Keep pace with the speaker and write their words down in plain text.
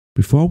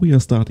Before we are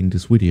starting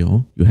this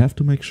video, you have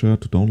to make sure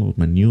to download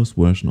my newest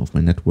version of my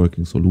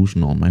networking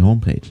solution on my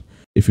homepage.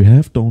 If you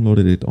have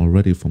downloaded it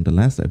already from the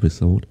last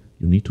episode,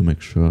 you need to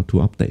make sure to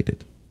update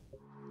it.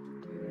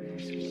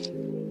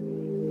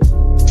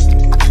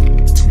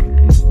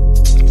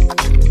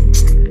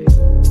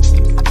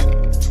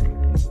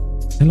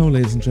 Hello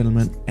ladies and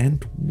gentlemen,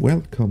 and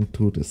welcome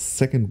to the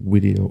second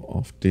video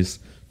of this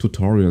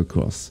tutorial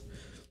course.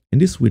 In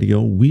this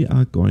video we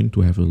are going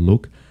to have a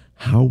look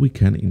how we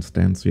can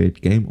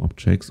instantiate game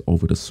objects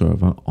over the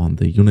server on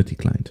the Unity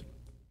client.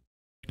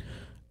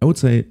 I would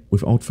say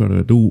without further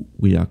ado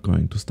we are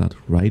going to start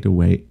right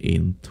away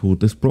into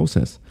this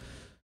process.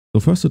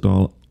 So first of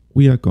all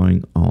we are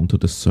going on to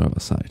the server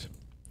side.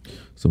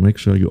 So make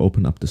sure you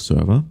open up the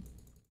server.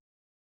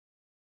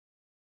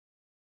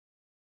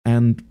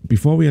 And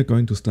before we are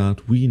going to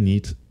start, we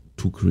need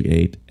to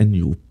create a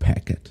new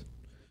packet.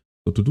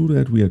 So to do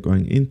that, we are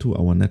going into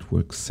our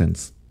network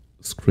sense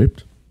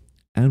script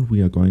and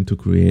we are going to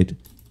create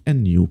a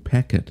new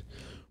packet,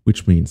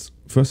 which means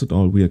first of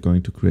all, we are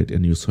going to create a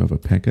new server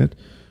packet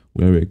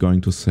where we are going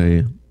to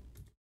say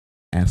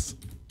as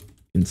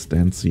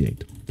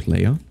instantiate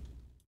player.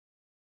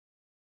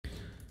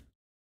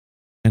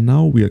 And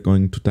now we are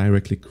going to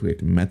directly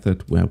create a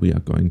method where we are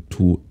going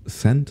to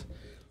send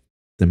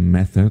the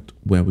method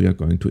where we are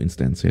going to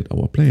instantiate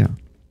our player.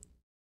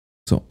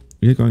 So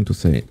we are going to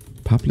say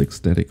public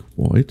static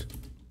void,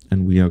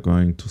 and we are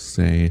going to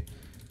say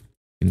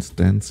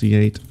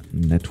instantiate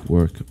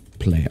network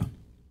player.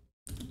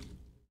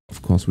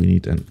 Of course, we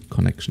need a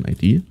connection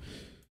ID.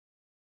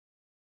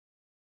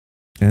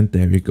 And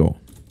there we go.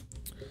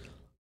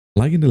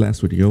 Like in the last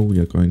video, we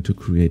are going to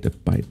create a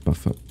byte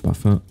buffer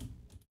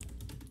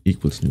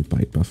equals new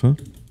byte buffer.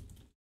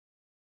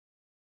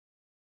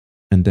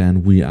 And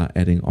then we are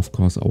adding, of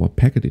course, our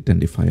packet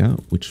identifier,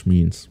 which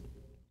means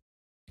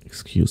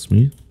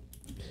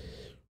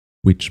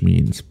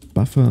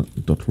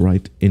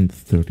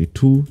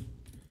buffer.writeInt32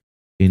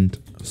 int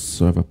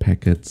server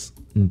packets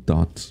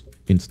dot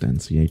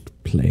instantiate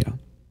player.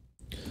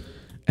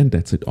 And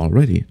that's it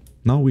already.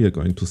 Now we are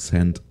going to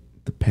send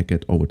the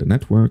packet over the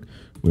network,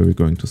 where we're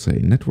going to say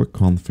network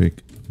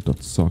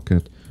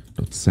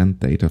config.socket.send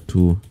data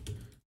to,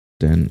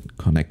 then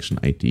connection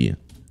ID,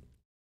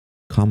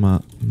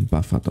 comma,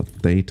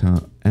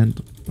 buffer.data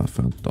and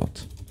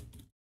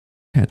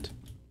buffer.head.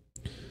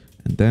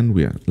 And then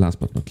we are, last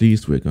but not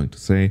least, we're going to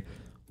say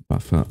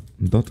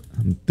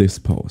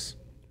buffer.dispose.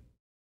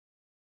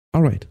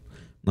 All right,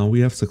 now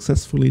we have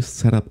successfully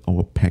set up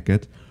our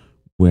packet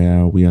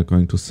where we are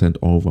going to send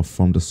over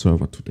from the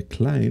server to the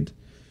client.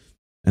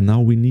 And now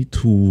we need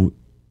to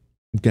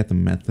get a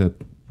method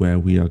where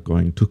we are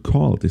going to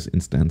call this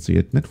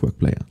instantiate network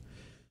player.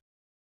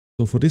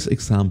 So for this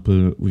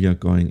example, we are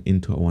going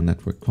into our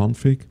network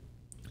config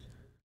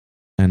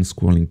and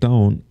scrolling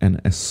down.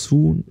 And as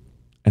soon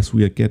as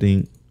we are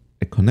getting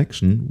a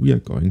connection, we are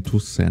going to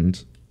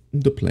send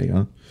the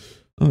player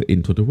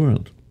into the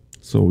world.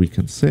 So we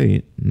can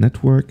say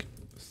network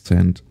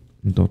send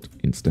dot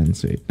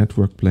instantiate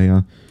network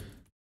player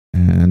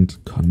and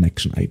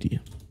connection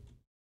ID.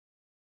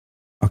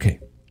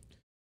 Okay,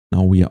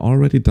 now we are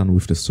already done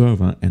with the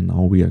server and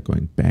now we are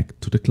going back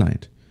to the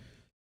client.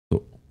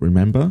 So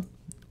remember,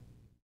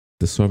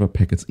 the server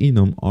packets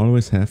enum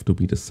always have to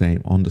be the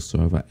same on the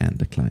server and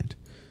the client.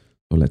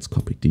 So let's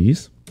copy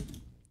these,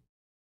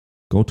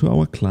 go to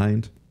our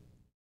client,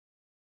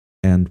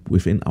 and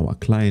within our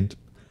client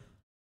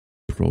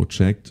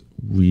project,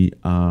 we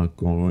are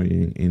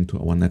going into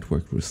our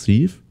network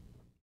receive,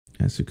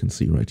 as you can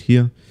see right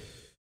here,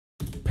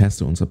 pass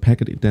the unser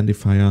packet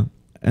identifier,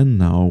 and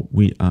now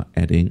we are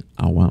adding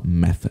our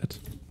method.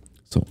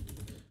 So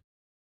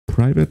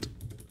private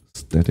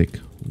static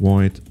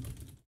void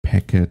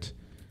packet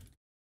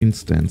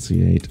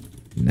instantiate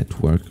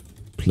network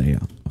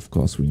player. Of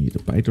course, we need a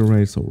byte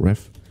array, so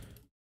ref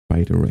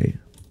byte array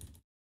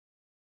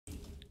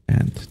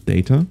and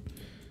data.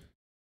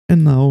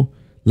 And now,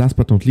 last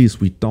but not least,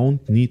 we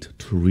don't need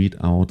to read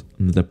out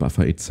the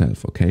buffer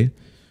itself, okay?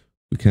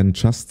 We can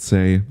just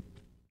say,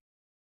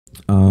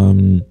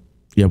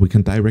 we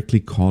can directly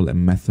call a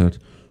method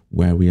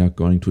where we are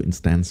going to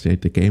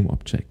instantiate the game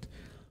object,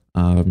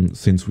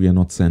 since we are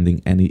not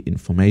sending any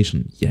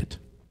information yet,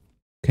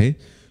 okay?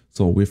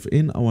 So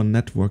within our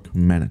network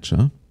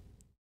manager,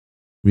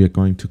 we are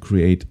going to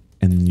create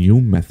a new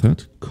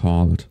method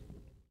called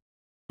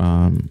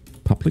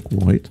public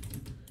void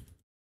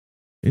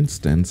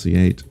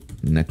instantiate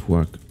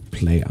network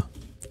player.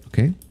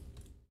 Okay,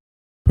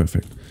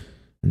 perfect.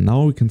 And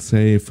now we can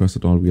say, first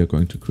of all, we are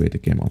going to create a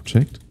game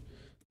object.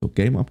 So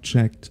game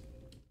object,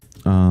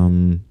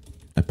 a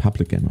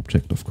public game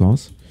object, of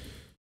course,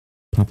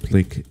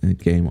 public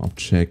game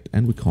object,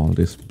 and we call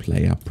this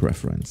player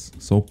preference.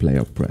 So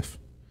player pref.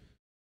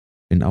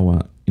 In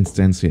our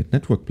instantiate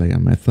network player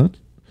method,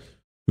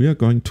 we are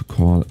going to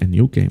call a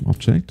new game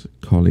object,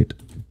 call it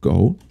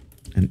go,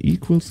 and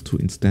equals to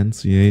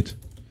instantiate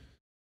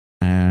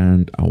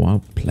and our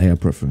player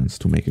preference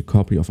to make a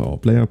copy of our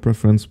player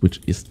preference,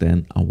 which is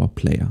then our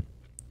player.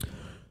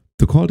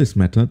 To call this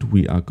method,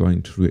 we are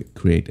going to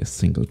create a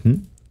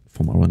singleton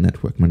from our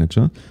network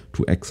manager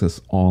to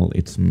access all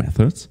its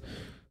methods.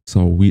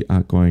 So we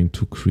are going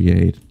to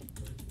create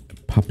a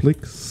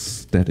public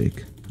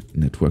static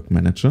network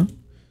manager,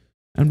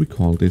 and we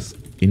call this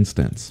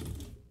instance.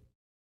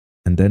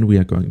 And then we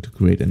are going to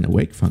create an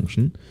awake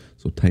function.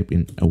 So type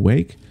in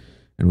awake,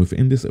 and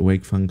within this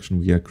awake function,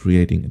 we are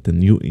creating the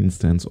new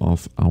instance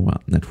of our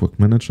network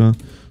manager.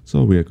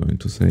 So we are going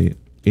to say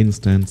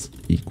instance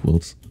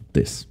equals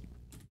this.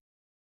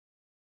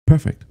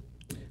 Perfect.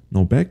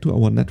 Now back to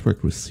our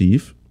network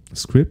receive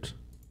script,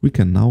 we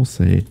can now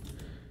say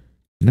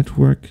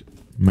network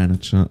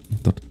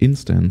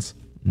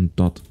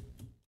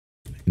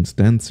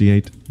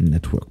manager.instance.instantiate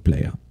network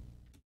player.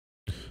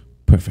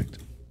 Perfect.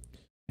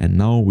 And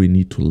now we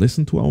need to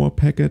listen to our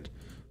packet.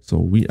 So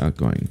we are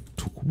going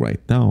to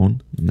write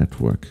down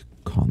network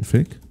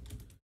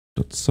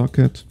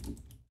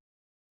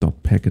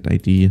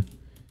config.socket.packetID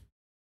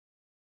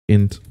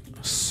int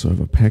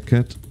server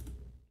packets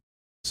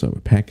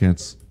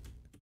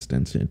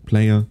instantiate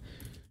player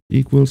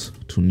equals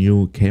to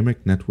new KMAC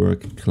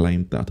network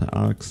client data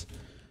args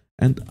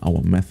and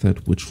our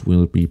method, which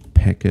will be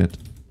packet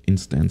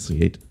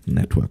instantiate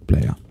network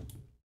player.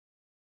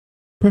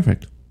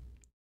 Perfect.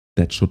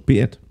 That should be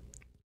it.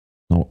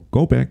 Now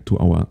go back to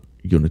our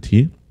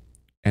Unity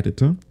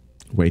editor,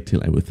 wait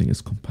till everything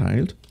is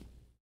compiled.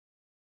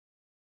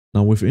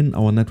 Now within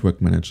our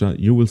network manager,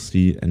 you will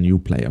see a new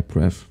player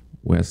pref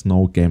where there's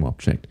no game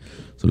object.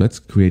 So let's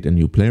create a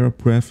new player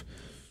pref.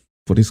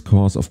 For this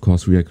course, of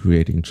course, we are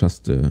creating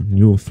just a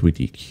new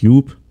 3D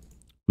cube.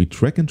 We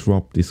drag and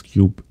drop this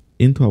cube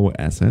into our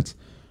assets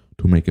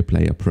to make a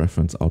player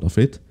preference out of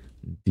it.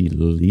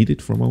 Delete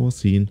it from our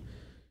scene.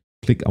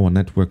 Click our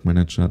network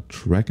manager,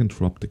 drag and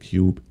drop the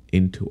cube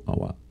into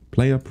our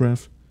player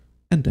pref,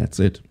 and that's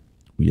it.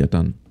 We are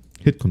done.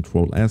 Hit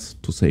Ctrl S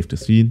to save the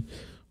scene.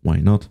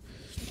 Why not?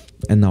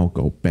 And now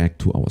go back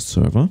to our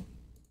server.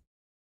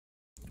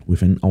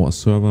 Within our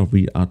server,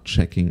 we are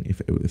checking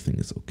if everything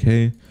is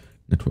okay.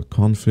 Network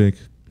config,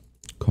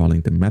 calling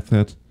the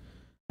method,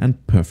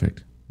 and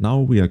perfect. Now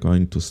we are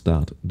going to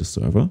start the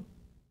server.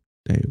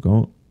 There you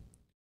go.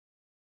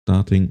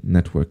 Starting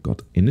network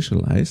got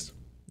initialized.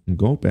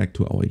 Go back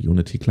to our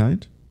Unity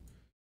client.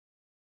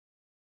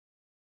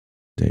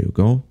 There you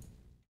go.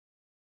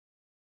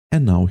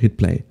 And now hit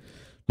play.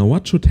 Now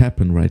what should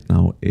happen right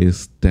now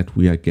is that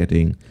we are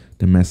getting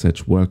the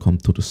message welcome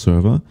to the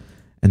server,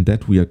 and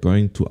that we are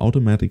going to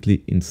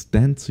automatically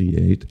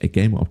instantiate a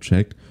game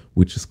object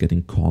which is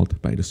getting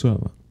called by the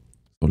server.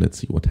 So let's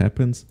see what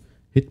happens.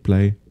 Hit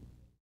play.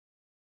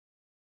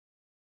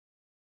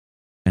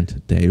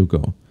 And there you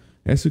go.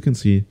 As you can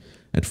see,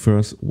 at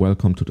first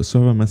welcome to the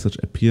server message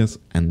appears,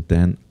 and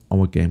then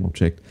our game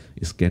object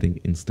is getting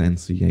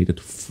instantiated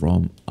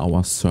from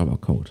our server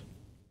code.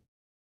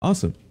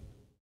 Awesome.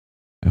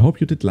 I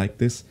hope you did like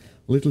this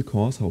little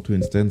course how to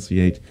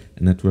instantiate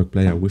a network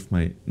player with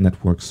my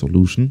network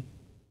solution.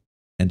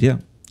 And yeah,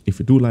 if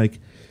you do like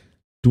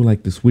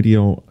this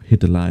video,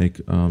 hit a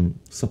like,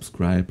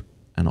 subscribe,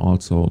 and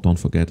also don't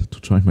forget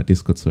to join my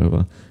Discord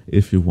server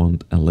if you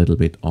want a little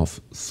bit of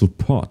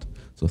support.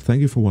 So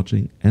thank you for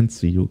watching, and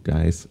see you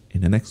guys in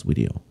the next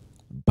video.